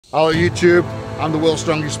Hello YouTube, I'm the world's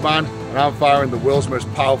strongest man and I'm firing the world's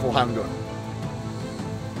most powerful handgun.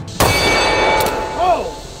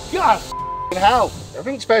 Oh, God! Hell, I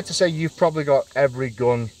think it's fair to say you've probably got every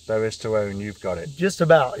gun there is to own, you've got it. Just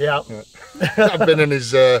about, yeah. I've been in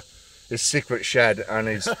his secret shed and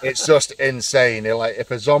it's just insane. Like,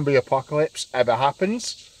 if a zombie apocalypse ever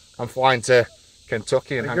happens, I'm flying to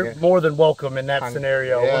Kentucky and You're more than welcome in that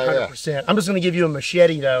scenario, yeah, 100%. Yeah. I'm just going to give you a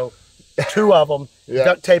machete though, 2 of them,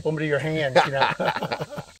 duct tape them to your hands, you know.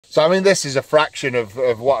 So I mean, this is a fraction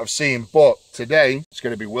of what I've seen, but today it's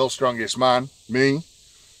going to be world's strongest man, me,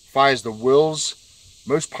 fires the world's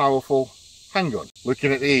most powerful handgun.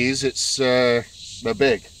 Looking at these, it's they're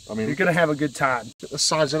big. I mean, you're going to have a good time. The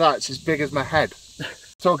size of that, it's as big as my head.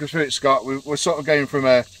 Talk us through it, Scott. We're sort of going from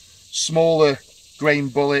a smaller grain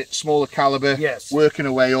bullet, smaller caliber, working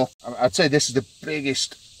our way up. I'd say this is the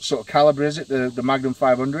biggest sort of caliber, is it? The Magnum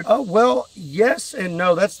 500? Oh, well, yes and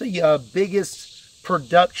no. That's the biggest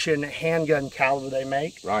production handgun caliber they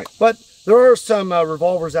make. Right. But there are some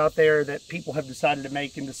revolvers out there that people have decided to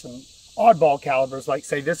make into some oddball calibers, like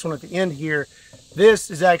say this one at the end here.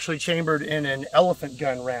 This is actually chambered in an elephant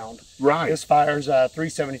gun round. Right. This fires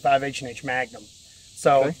 375 H&H Magnum.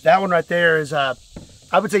 So that one right there is, I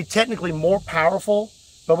would say, technically more powerful,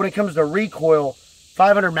 but when it comes to recoil,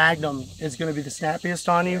 500 Magnum is going to be the snappiest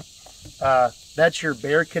on you. That's your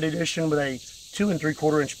bear kit edition with a 2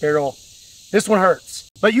 3/4 inch barrel. This one hurts,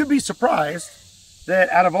 but you'd be surprised that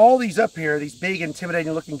out of all these up here, these big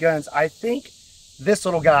intimidating looking guns, I think this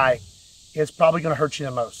little guy is probably going to hurt you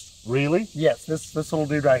the most. Really? Yes, this little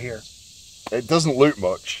dude right here. It doesn't loot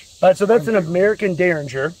much. So that's an American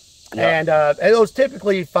Derringer, and those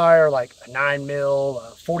typically fire like a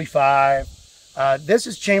 9mm, 45. This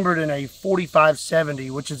is chambered in a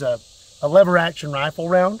 45-70, which is a lever action rifle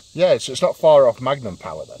round. Yeah, so it's not far off Magnum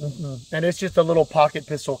power then. And it's just a little pocket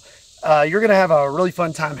pistol. You're gonna have a really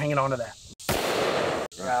fun time hanging on to that.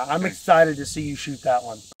 I'm excited to see you shoot that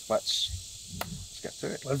one. Let's get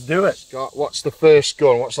to it. Let's do it. Scott, what's the first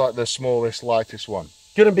gun? What's like the smallest, lightest one?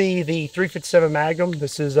 Gonna be the 357 Magnum.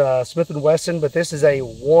 This is Smith & Wesson, but this is a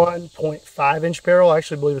 1.5 inch barrel. I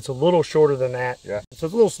actually believe it's a little shorter than that. Yeah. So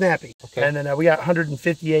it's a little snappy. Okay. And then we got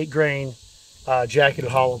 158 grain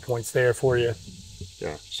jacketed hollow points there for you.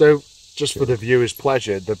 Yeah. So just for the viewer's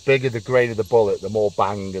pleasure, the bigger the grain of the bullet, the more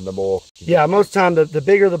bang and the more... Yeah, most of the time, the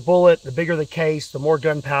bigger the bullet, the bigger the case, the more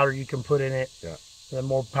gunpowder you can put in it. Yeah. The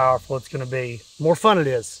more powerful it's going to be, the more fun it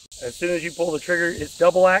is. As soon as you pull the trigger, it's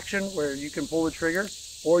double action where you can pull the trigger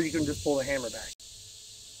or you can just pull the hammer back.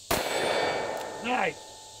 Nice.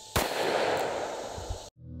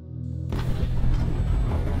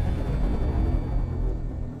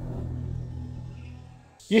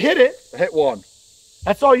 You hit it. Hit one.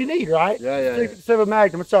 That's all you need, right? Yeah. 357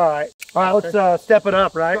 Magnum, it's all right. All right, let's step it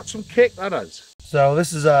up, right? Got some kick, that is. So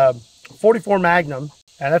this is a 44 Magnum.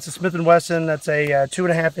 And that's a Smith & Wesson. That's a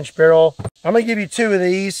 2.5 inch barrel. I'm gonna give you 2 of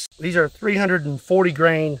these. These are 340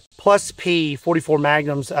 grain plus P 44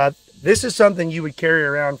 Magnums. This is something you would carry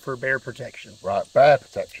around for bear protection. Right, bear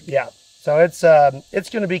protection. Yeah. So it's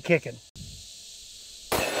gonna be kicking.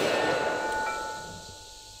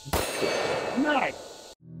 Nice.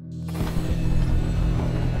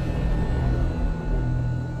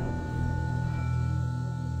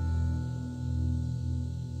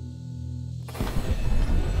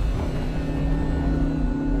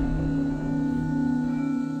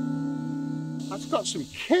 That's got some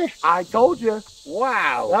kick. I told you.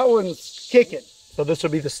 Wow. That one's kicking. So this will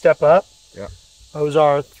be the step up. Yeah. Those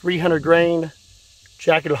are 300 grain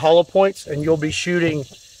jacketed hollow points, and you'll be shooting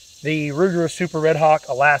the Ruger Super Red Hawk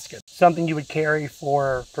Alaskan. Something you would carry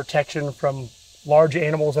for protection from large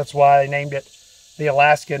animals. That's why I named it the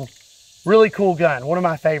Alaskan. Really cool gun. One of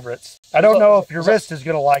my favorites. I don't know if your wrist is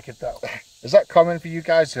going to like it though. Is that common for you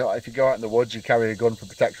guys? If you go out in the woods, you carry a gun for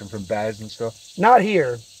protection from bears and stuff? Not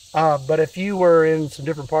here. But if you were in some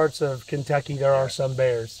different parts of Kentucky, there are some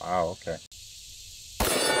bears. Oh, okay.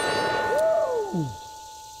 Ooh.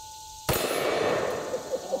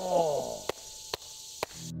 Oh.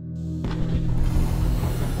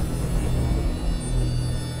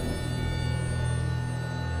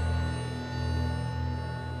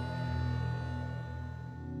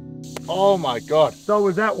 Oh my God. So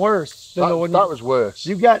was that worse than the one? That was worse.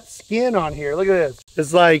 You got skin on here. Look at this.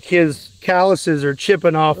 It's like his calluses are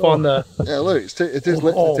chipping off on the... Yeah, look, it is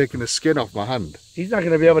literally taking the skin off my hand. He's not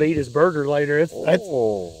going to be able to eat his burger later. I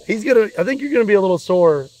think you're going to be a little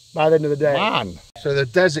sore by the end of the day. Man. So the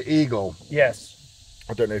Desert Eagle. Yes.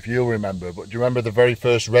 I don't know if you'll remember, but do you remember the very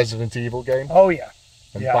first Resident Evil game? Oh, yeah.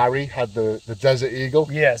 And Barry had the Desert Eagle?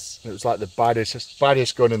 Yes. It was like the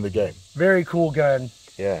baddest gun in the game. Very cool gun.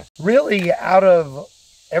 Yeah. Really, out of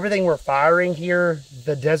everything we're firing here,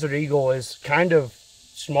 the Desert Eagle is kind of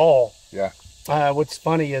small. Yeah. What's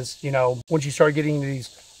funny is, you know, once you start getting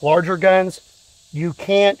these larger guns, you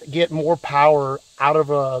can't get more power out of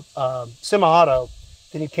a semi-auto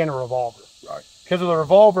than you can a revolver. Right. Because of the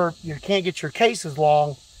revolver, you can't get your case as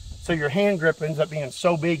long, so your hand grip ends up being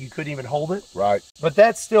so big you couldn't even hold it. Right. But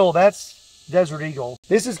that's Desert Eagle.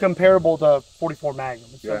 This is comparable to 44 Magnum.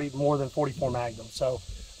 It's going to be more than 44 Magnum. So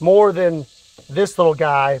more than this little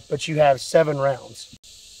guy, but you have 7 rounds.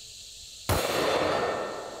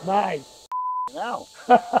 Nice. Now.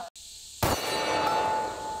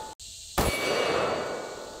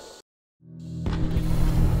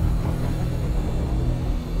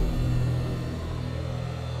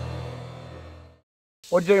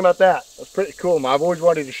 What'd you think about that? That's pretty cool, man. I've always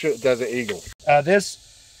wanted to shoot a Desert Eagle.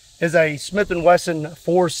 This is a Smith & Wesson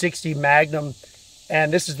 460 Magnum,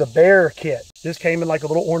 and this is the bear kit. This came in like a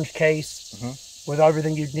little orange case with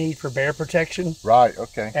everything you'd need for bear protection. Right,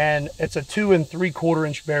 okay. And it's a 2 3/4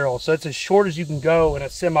 inch barrel, so it's as short as you can go in a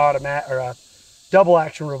semi-automatic or a double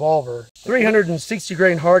action revolver. 360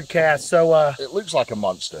 grain hard cast, so it looks like a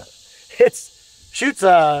monster. It's shoots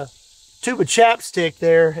a tube of chapstick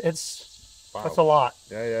there. That's a lot.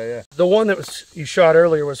 Yeah. The one that you shot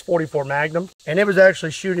earlier was 44 Magnum, and it was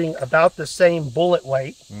actually shooting about the same bullet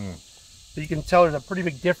weight. So you can tell there's a pretty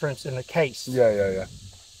big difference in the case. Yeah.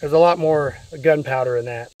 There's a lot more gunpowder in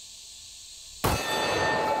that.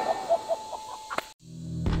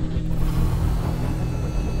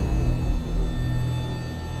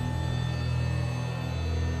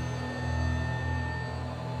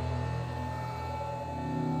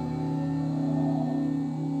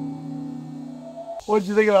 What'd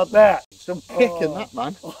you think about that? Some kick in that,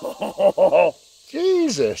 man.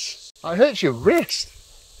 Jesus. That hurts your wrist.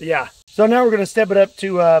 Yeah. So now we're going to step it up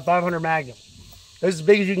to 500 Magnum. This is as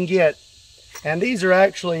big as you can get. And these are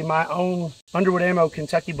actually my own Underwood Ammo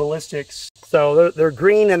Kentucky Ballistics. So they're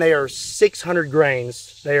green and they are 600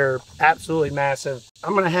 grains. They are absolutely massive.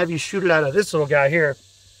 I'm going to have you shoot it out of this little guy here.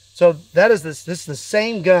 So this is the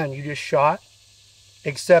same gun you just shot,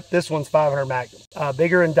 except this one's 500 Magnum.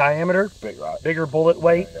 Bigger in diameter, bigger bullet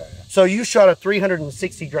weight. Yeah. So you shot a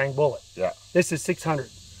 360 grain bullet. Yeah. This is 600.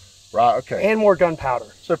 Right, okay. And more gunpowder.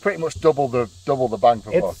 So pretty much double the bang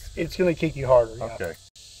for buck. It's going to kick you harder. Yeah. Okay.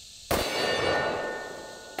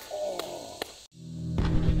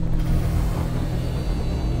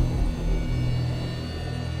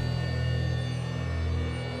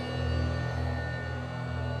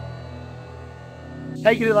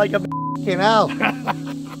 Taking it like a hell.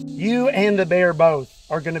 You and the bear both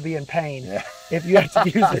are going to be in pain if you have to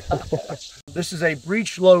use it. This is a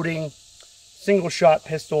breech loading single shot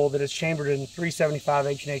pistol that is chambered in 375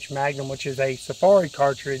 H&H Magnum, which is a safari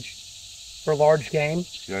cartridge for large game.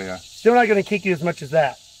 Yeah. Still not going to kick you as much as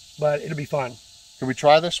that, but it'll be fun. Can we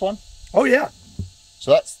try this one? Oh yeah.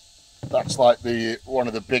 So that's like one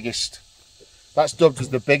of the biggest. That's dubbed as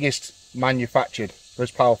the biggest manufactured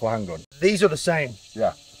most powerful handgun. These are the same.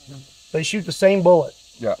 Yeah. They shoot the same bullet.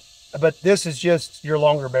 Yeah. But this is just your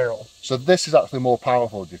longer barrel. So this is actually more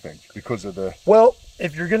powerful, do you think, because of the... Well,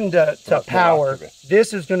 if you're getting to power,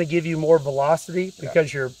 this is going to give you more velocity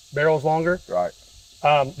because your barrel's longer. Right.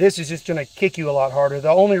 This is just going to kick you a lot harder. The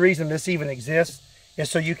only reason this even exists is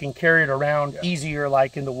so you can carry it around easier,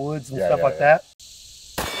 like in the woods and stuff like that.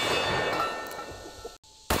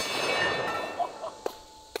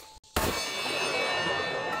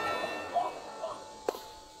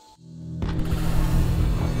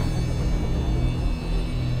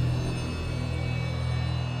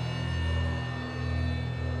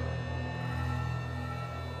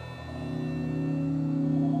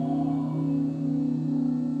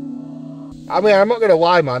 I mean, I'm not going to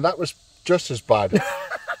lie, man. That was just as bad.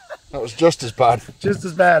 That was just as bad. Just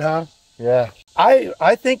as bad, huh? Yeah.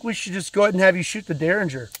 I think we should just go ahead and have you shoot the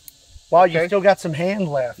Derringer while you still got some hand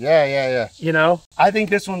left. Yeah. You know, I think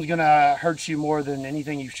this one's going to hurt you more than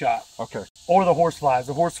anything you've shot. Okay. Or the horseflies.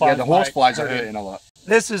 The horseflies. Yeah, the horseflies are hurting a lot.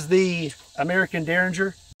 This is the American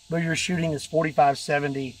Derringer, but you're shooting this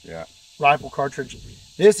 4570 rifle cartridge.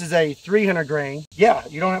 This is a 300 grain. Yeah,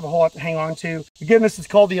 you don't have a whole lot to hang on to. Again, this is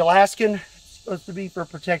called the Alaskan. It's supposed to be for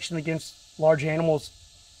protection against large animals.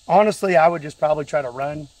 Honestly, I would just probably try to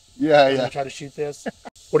run. Yeah. Try to shoot this.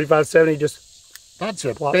 4570 just... That's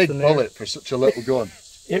a big bullet for such a little gun.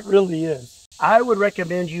 It really is. I would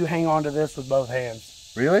recommend you hang on to this with both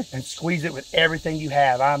hands. Really? And squeeze it with everything you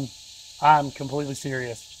have. I'm completely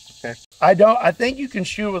serious. Okay. I think you can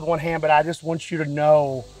shoot with one hand, but I just want you to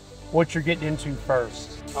know what you're getting into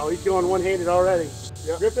first. Oh, he's going one-handed already.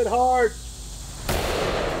 Yep. Grip it hard.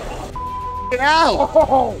 hell!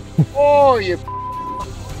 Oh, Oh, you.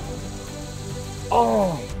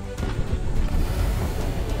 oh.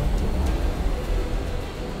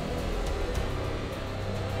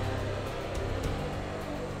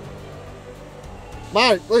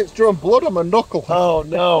 Man, it's drawing blood on my knuckle. Oh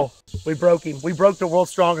no, we broke him. We broke the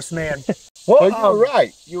world's strongest man. Well, Oh, you were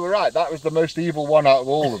right. You were right. That was the most evil one out of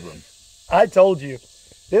all of them. I told you.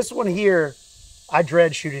 This one here, I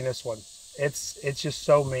dread shooting this one. It's just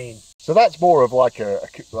so mean. So that's more of like a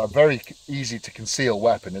very easy to conceal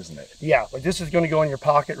weapon, isn't it? Yeah, like this is going to go in your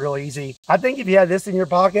pocket real easy. I think if you had this in your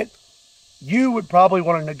pocket, you would probably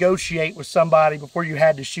want to negotiate with somebody before you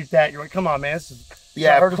had to shoot that. You're like, come on, man. This is,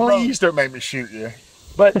 Yeah, please don't make me shoot you.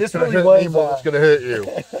 But this really was. It's going to hurt you.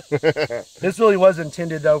 This really was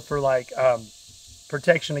intended though for like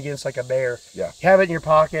protection against like a bear. Yeah. You have it in your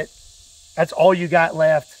pocket. That's all you got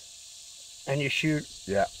left, and you shoot.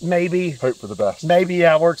 Yeah. Maybe. Hope for the best. Maybe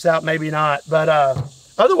yeah, it works out. Maybe not. But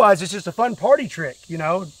otherwise, it's just a fun party trick. You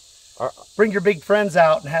know, bring your big friends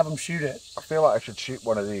out and have them shoot it. I feel like I should shoot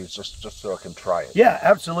one of these just so I can try it. Yeah,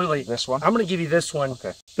 absolutely. This one? I'm going to give you this one.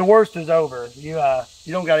 Okay. The worst is over. You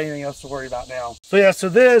don't got anything else to worry about now. So yeah, so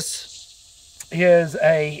this is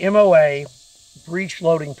a MOA breech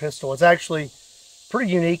loading pistol. It's actually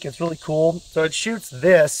pretty unique. It's really cool. So it shoots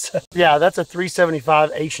this. Yeah, that's a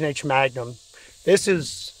 375 H&H Magnum. This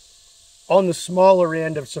is on the smaller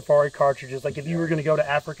end of safari cartridges. Like if you were going to go to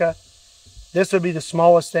Africa, this would be the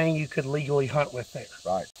smallest thing you could legally hunt with there.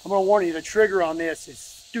 Right. I'm going to warn you, the trigger on this is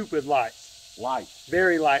stupid light. Light.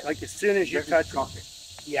 Very light. Like as soon as you touch it.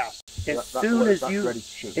 Yeah. As soon as you, ready to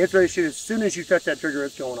shoot. it's ready to shoot. As soon as you touch that trigger,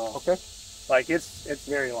 it's going off. Okay. Like it's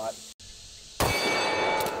very light.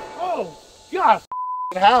 Oh, God.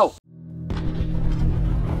 Hell.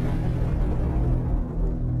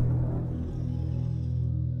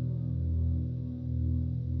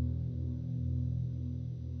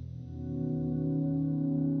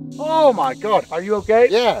 Oh my God. Are you okay?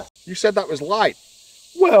 Yeah. You said that was light.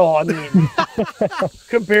 Well, I mean,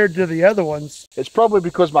 compared to the other ones. It's probably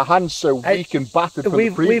because my hand's so weak and battered from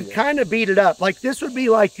the previous. We've kind of beat it up. Like this would be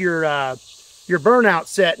like your burnout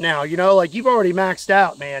set now, you know, like you've already maxed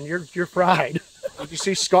out, man. You're fried. Did you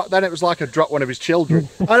see Scott then? It was like I dropped one of his children.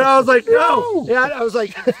 And I was like, no. Yeah, I was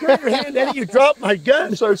like, grab your hand, Eddie, you dropped my gun.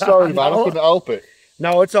 I'm so sorry, man. I couldn't help it.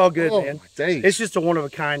 No, it's all good, man. My days. It's just a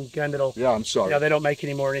one-of-a-kind gun that'll... Yeah, I'm sorry. Yeah, they don't make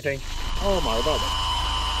anymore or anything. Oh my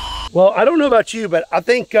God. Well, I don't know about you, but I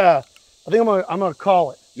think I'm gonna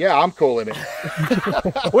call it. Yeah, I'm calling it.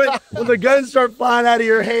 when the guns start flying out of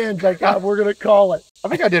your hands, like we're gonna call it. I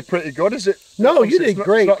think I did pretty good. Is it? No, you did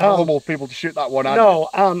great. It's not normal people to shoot that one out.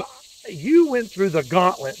 No, you went through the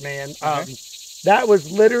gauntlet, man. That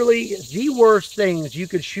was literally the worst things you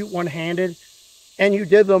could shoot one-handed, and you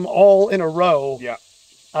did them all in a row. Yeah.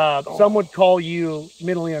 Some would call you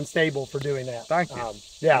mentally unstable for doing that. Thank you.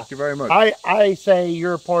 Yeah. Thank you very much. I say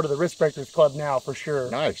you're a part of the Wrist Breakers Club now for sure.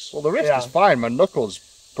 Nice. Well, the wrist is fine. My knuckle's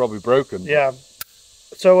probably broken. Yeah.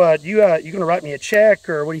 So you gonna write me a check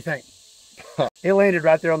or what do you think? It landed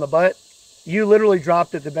right there on the butt. You literally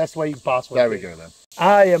dropped it the best way you possibly could. There we go then.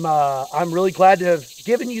 I'm really glad to have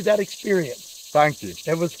given you that experience. Thank you.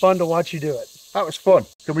 It was fun to watch you do it. That was fun.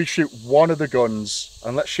 Can we shoot one of the guns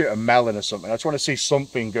and let's shoot a melon or something? I just want to see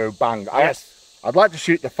something go bang. Yes. I'd like to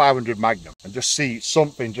shoot the 500 Magnum and just see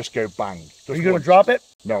something just go bang. Are you going to drop it?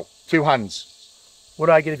 No. 2 hands. What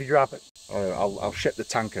do I get if you drop it? I'll ship the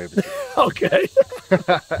tank over to you. Okay.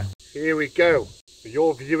 Here we go. For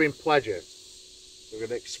your viewing pleasure, we're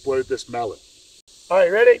going to explode this melon. All right,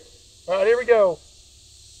 ready? All right, here we go.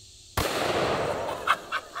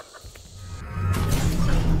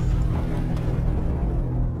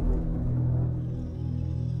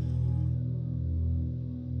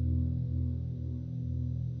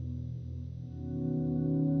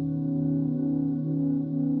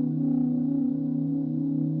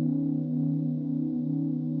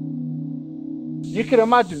 You can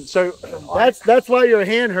imagine, so that's why your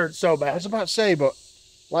hand hurts so bad. I was about to say, but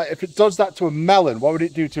like if it does that to a melon, what would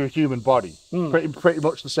it do to a human body? Pretty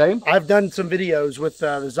much the same. I've done some videos with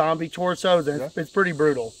the zombie torsos, and it's pretty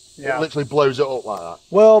brutal. Yeah, it literally blows it up like that.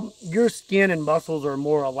 Well, your skin and muscles are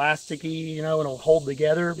more elasticy, you know, and it'll hold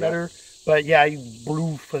together better. But yeah, you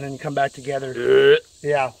bloof and then come back together.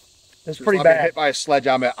 Yeah, it's pretty bad. Hit by a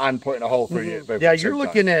sledgehammer and putting a hole through you. Yeah, you're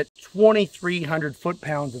looking at 2,300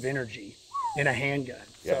 foot-pounds of energy in a handgun.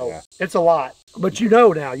 So it's a lot. But you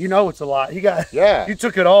know now, it's a lot. You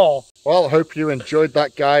took it all. Well, I hope you enjoyed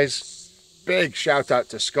that, guys. Big shout out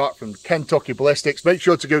to Scott from Kentucky Ballistics. Make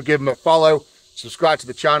sure to go give him a follow, subscribe to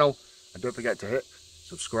the channel, and don't forget to hit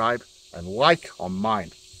subscribe and like on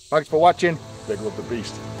mine. Thanks for watching. Big love the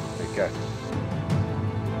beast. Take care.